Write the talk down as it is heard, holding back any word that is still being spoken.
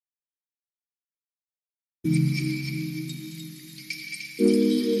Hello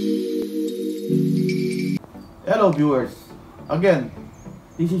viewers, again,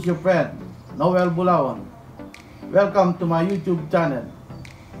 this is your friend Noel Bulawan. Welcome to my YouTube channel,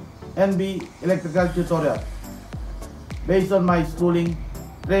 NB Electrical Tutorial. Based on my schooling,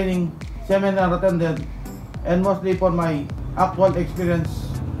 training, seminar attended, and mostly for my actual experience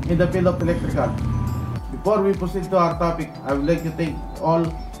in the field of electrical. Before we proceed to our topic, I would like to thank all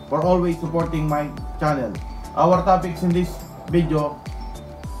for always supporting my channel. Our topics in this video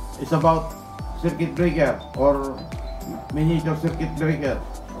is about circuit breaker or miniature circuit breaker.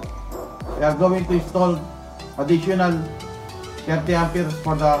 We are going to install additional 30 amperes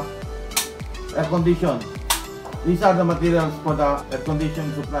for the air condition. These are the materials for the air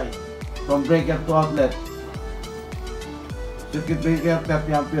condition supply from breaker to outlet. Circuit breaker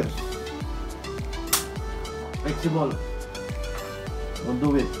 30 amperes. Flexible. Don't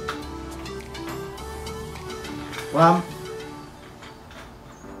do it. Clamp.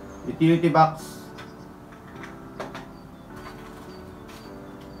 Utility box.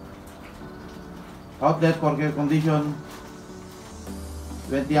 Outlet for air condition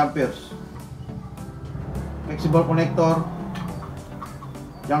 20 amperes. Flexible connector.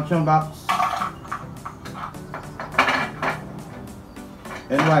 Junction box.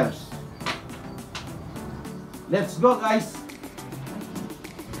 And wires. Let's go, guys.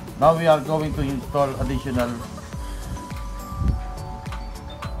 Now we are going to install additional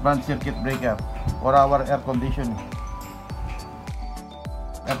branch circuit breaker for our air condition.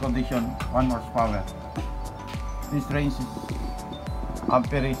 Air condition 1 horsepower. This range is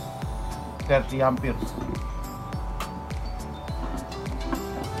ampere is 30 amperes.